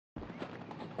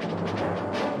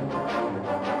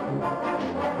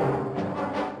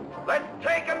Let's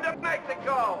take him to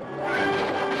Mexico!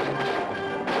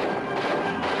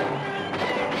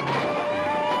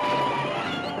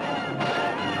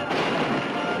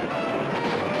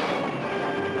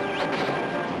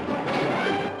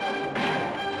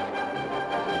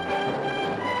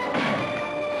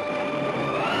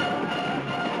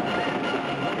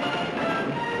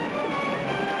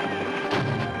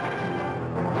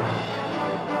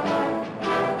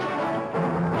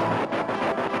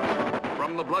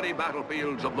 Bloody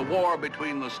battlefields of the war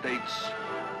between the states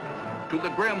to the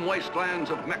grim wastelands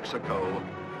of Mexico,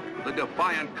 the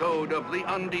defiant code of the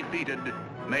Undefeated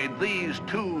made these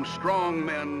two strong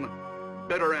men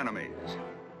bitter enemies.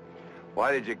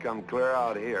 Why did you come clear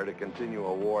out here to continue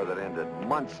a war that ended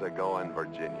months ago in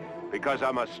Virginia? Because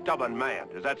I'm a stubborn man.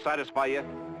 Does that satisfy you?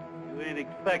 You ain't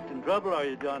expecting trouble, are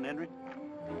you, John Henry?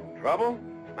 Trouble?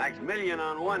 Maximilian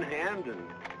on one hand and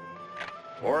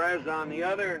Juarez on the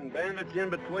other and bandits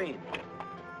in between.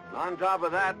 On top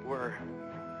of that, we're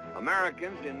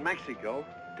Americans in Mexico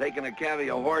taking a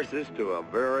cavy of horses to a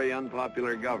very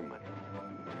unpopular government.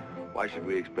 Why should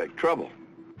we expect trouble?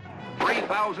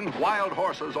 3,000 wild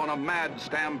horses on a mad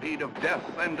stampede of death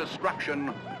and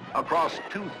destruction across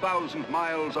 2,000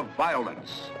 miles of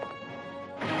violence,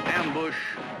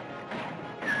 ambush,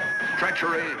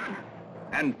 treachery,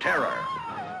 and terror.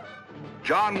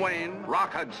 John Wayne,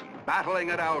 Rock Hudson, battling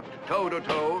it out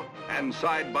toe-to-toe and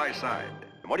side by side.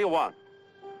 What do you want?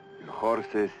 Your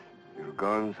horses, your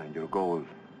guns, and your gold.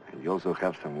 And you also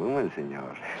have some women,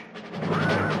 senor.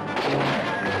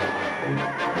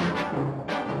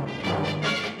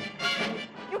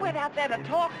 You went out there to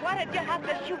talk. Why did you have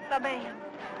to shoot the man?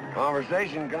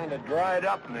 Conversation kind of dried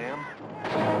up, ma'am.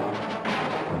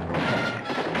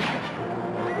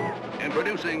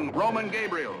 Introducing Roman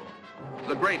Gabriel,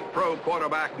 the great pro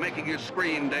quarterback making his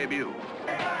screen debut,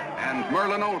 and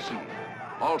Merlin Olsen,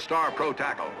 all-star pro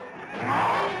tackle.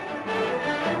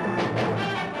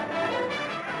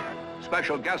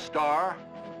 Special guest star,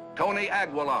 Tony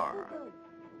Aguilar.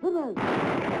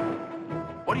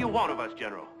 What do you want of us,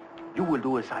 General? You will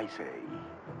do as I say,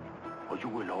 or you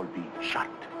will all be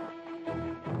shot.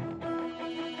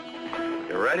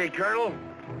 You ready, Colonel?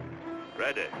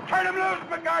 Ready. Turn him loose,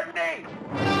 McCartney!